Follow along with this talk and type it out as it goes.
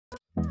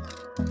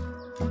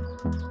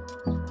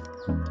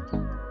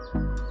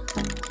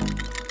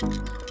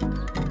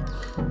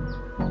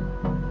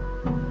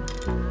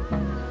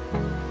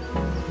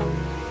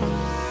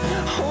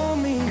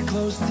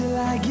till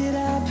I get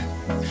up.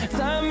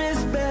 Time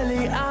is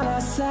barely on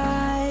our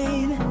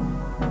side.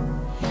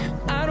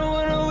 I don't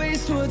wanna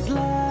waste what's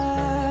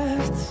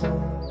left.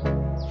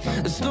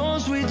 The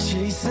storms we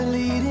chase are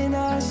leading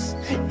us,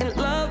 and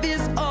love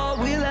is all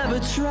we'll ever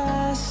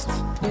trust.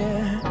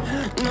 Yeah,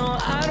 no,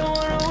 I don't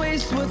wanna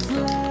waste what's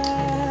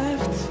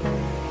left.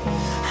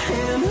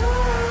 And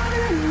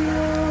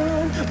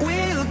on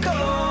we'll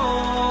go,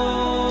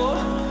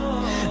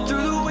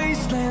 through the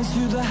wastelands,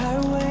 through the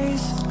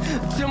highways,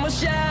 till my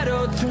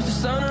shadow turns to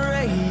sun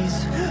rays.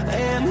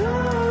 And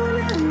on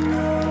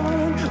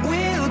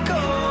we'll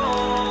go,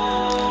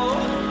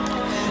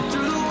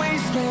 through the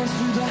wastelands,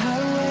 through the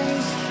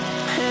highways,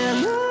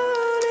 and on.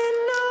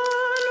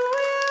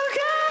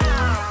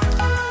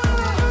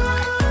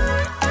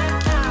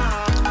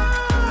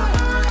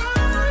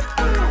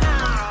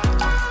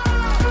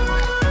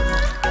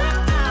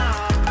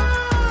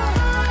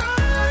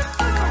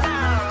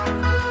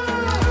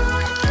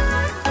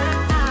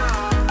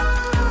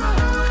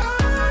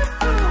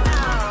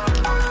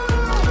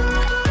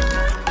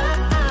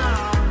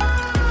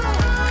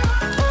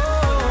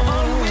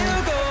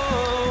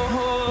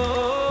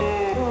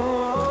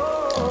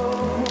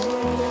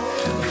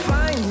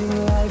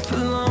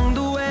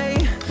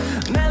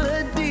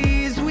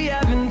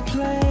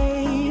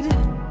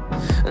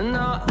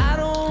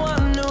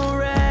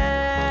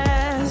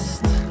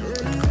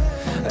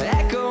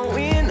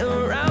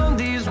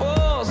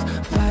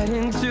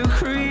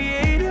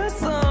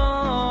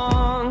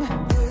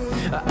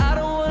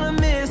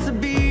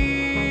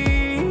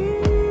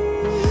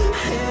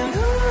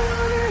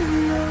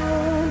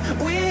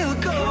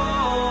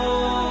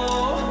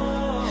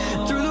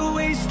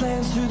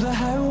 Through the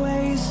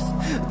highways,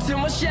 till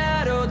my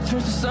shadow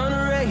turns to sun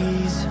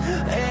rays.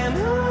 And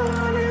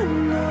on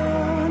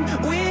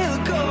we'll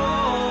go,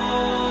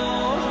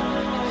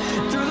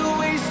 through the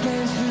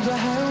wastelands, through the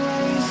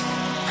highways,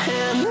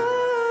 and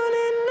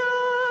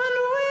on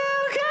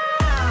we'll go.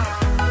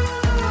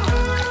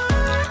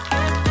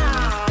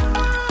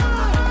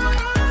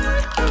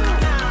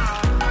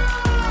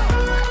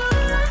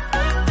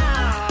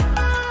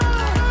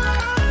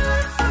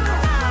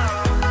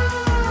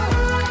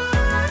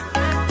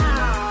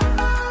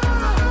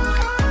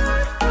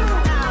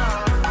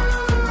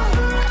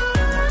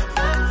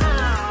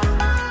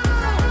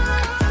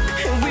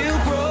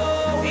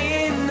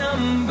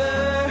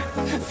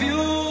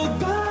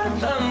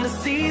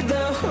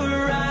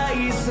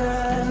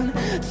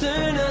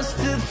 Turn us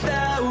to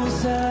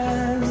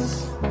thousands,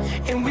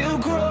 and we'll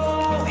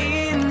grow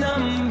in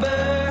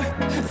number,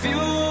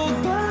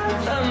 fueled by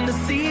them to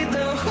see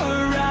the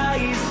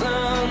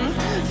horizon.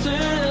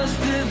 Turn us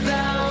to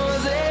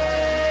thousands,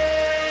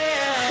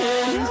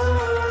 and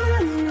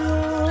on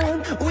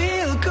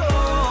we'll go,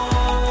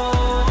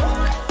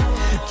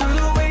 through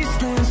the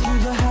wastelands,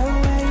 through the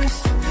highways,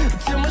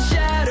 till my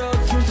shadow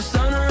turns to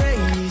sun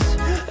rays.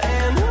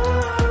 And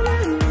on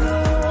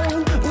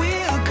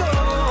we'll go,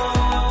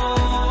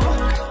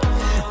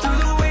 through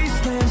the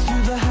wastelands,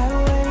 through the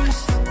highways,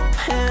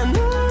 and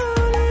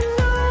on we'll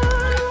go.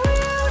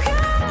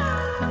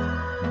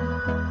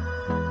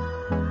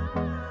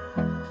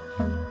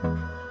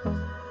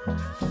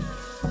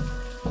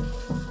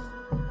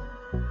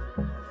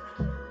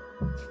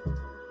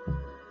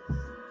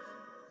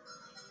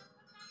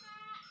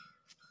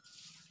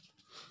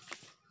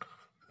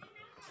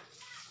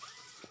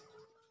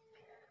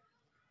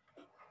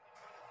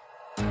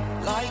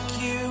 Like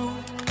you,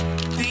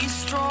 be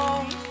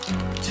strong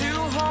to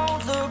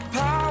hold the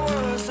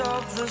powers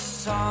of the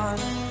sun.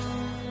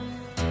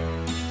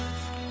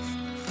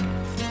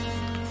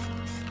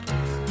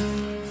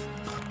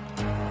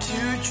 To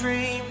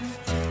dream,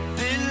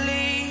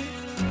 believe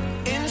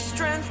in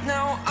strength.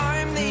 Now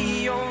I'm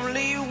the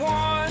only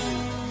one,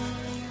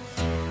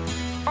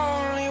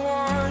 only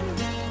one.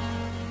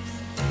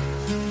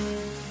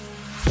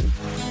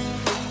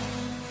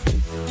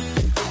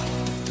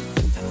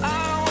 I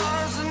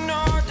was an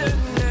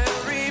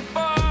ordinary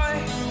boy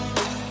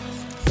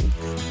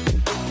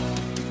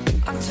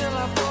until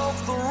I broke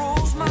the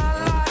rules. My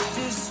life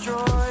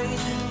destroyed,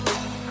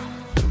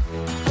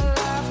 a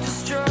life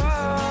destroyed.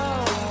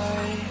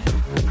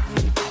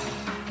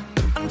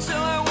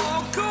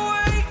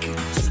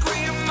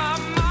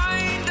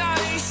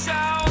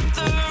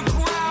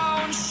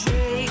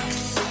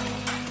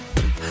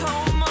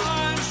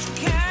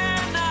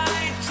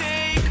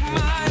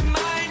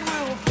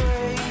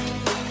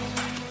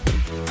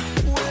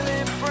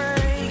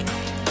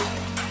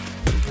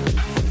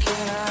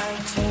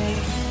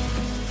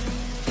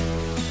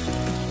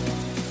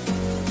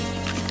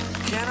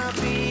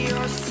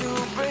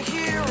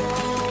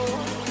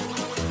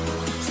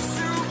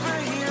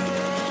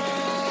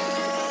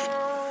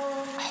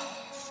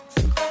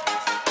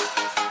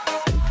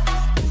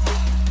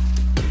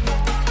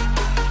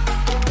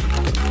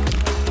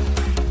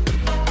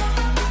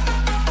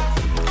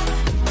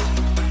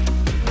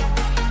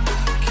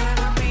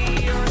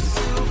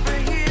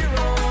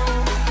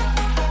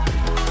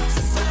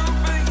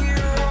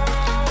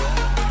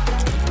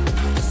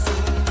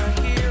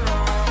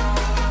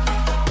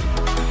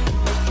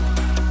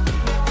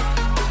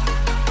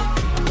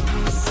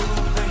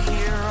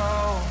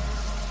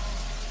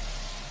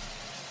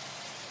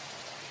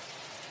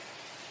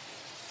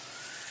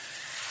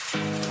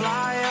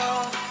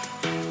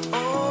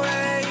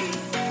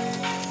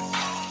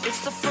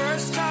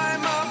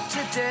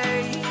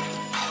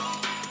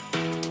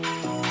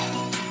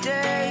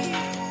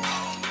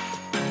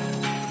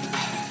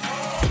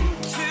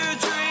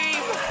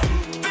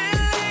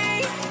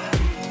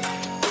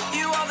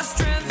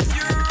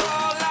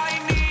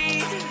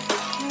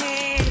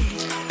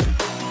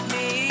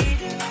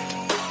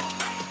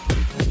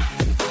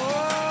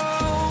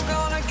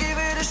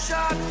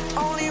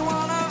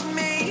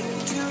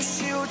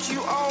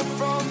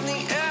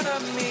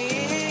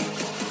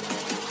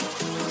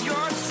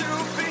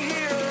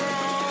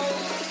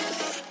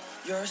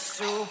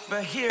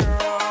 superhero.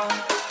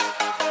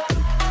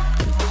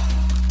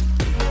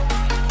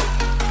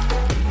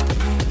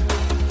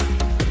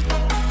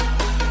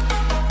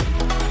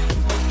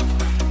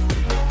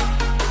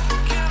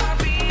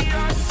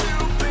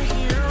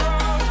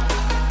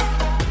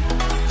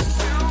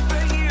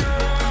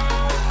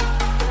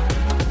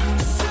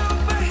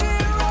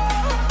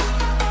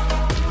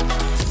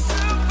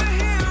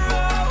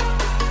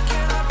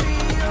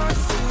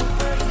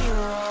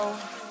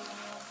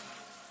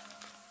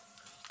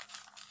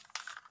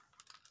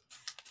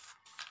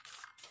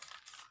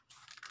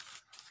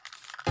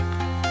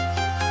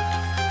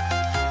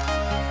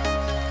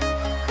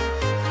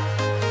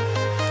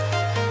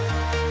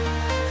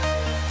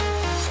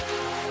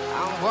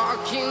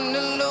 Walking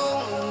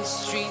alone, the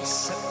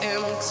streets are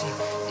empty.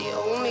 The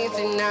only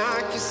thing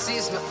I can see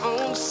is my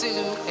own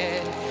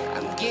silhouette.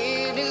 I'm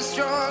getting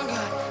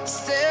stronger,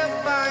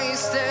 step by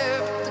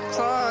step. The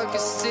clock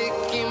is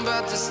ticking,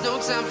 but there's no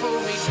time for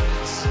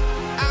regrets.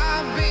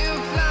 I've been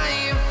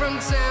flying from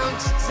town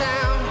to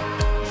town,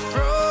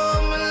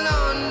 from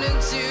London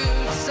to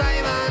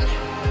Taiwan.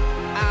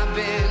 I've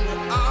been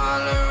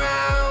all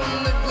around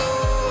the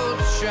globe,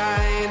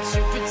 trying to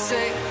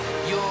protect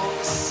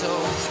your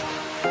soul.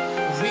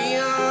 We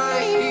are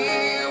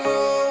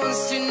heroes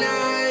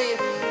tonight.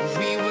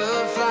 We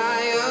will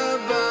fly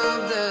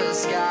above the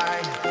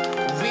sky.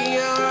 We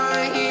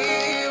are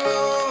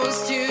heroes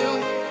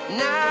tonight.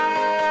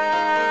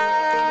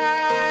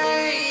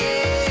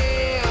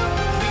 Yeah.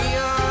 We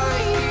are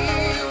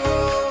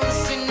heroes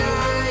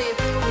tonight.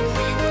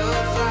 We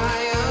will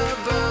fly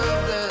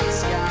above the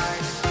sky.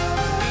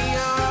 We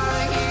are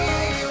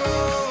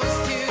heroes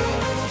tonight.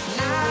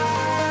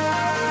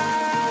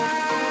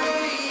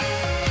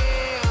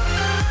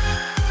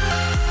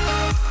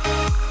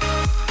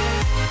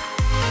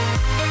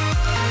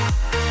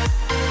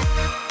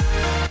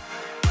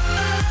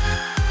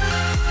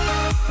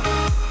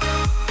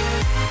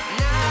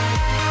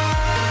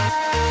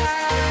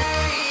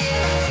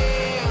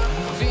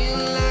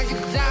 Feeling like a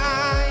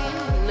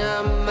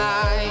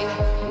dynamite,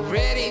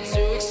 ready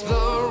to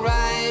explode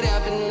right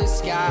up in the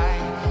sky.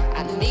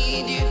 I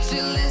need you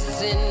to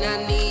listen,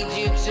 I need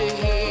you to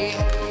hear,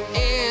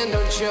 and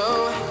don't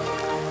show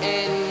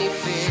any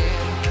fear.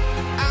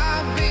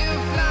 I've been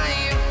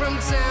flying from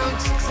town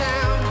to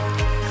town,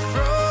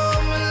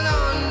 from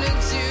London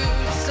to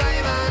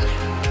Taiwan.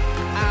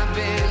 I've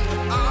been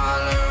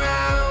all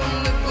around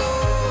the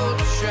globe,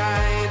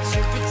 trying to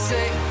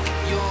protect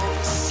your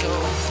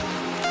soul.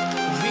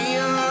 We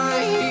are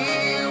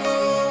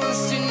heroes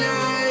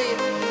tonight.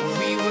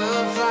 We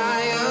will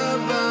fly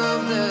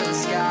above the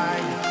sky.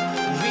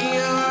 We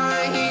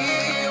are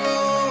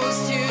heroes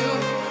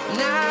tonight.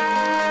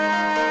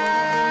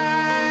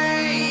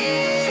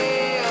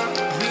 Yeah.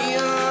 We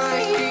are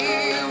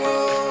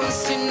heroes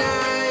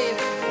tonight.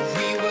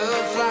 We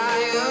will fly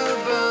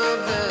above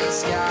the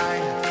sky.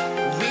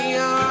 We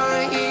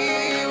are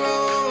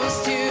heroes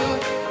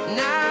tonight.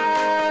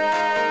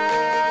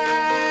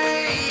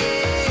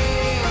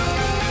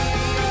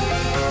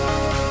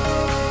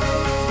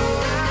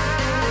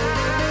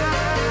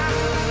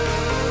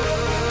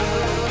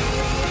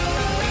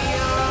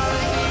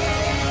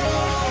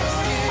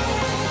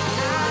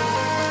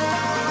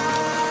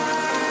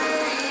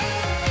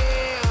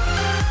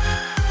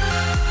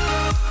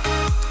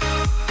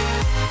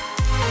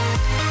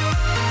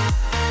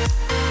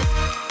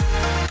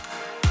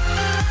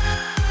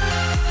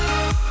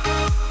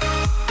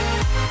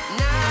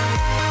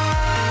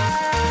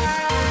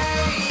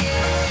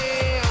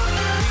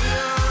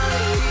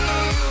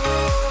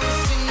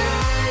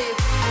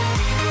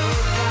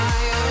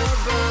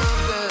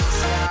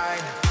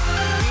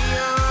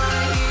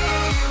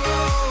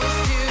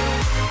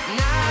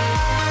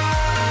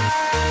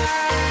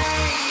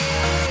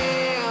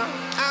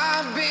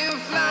 I've been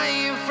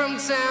flying from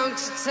town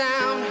to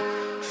town,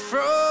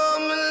 from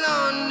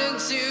London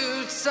to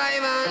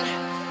Taiwan.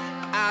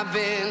 I've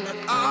been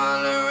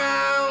all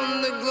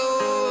around the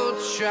globe,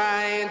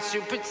 trying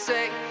to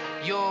protect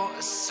your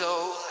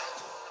soul.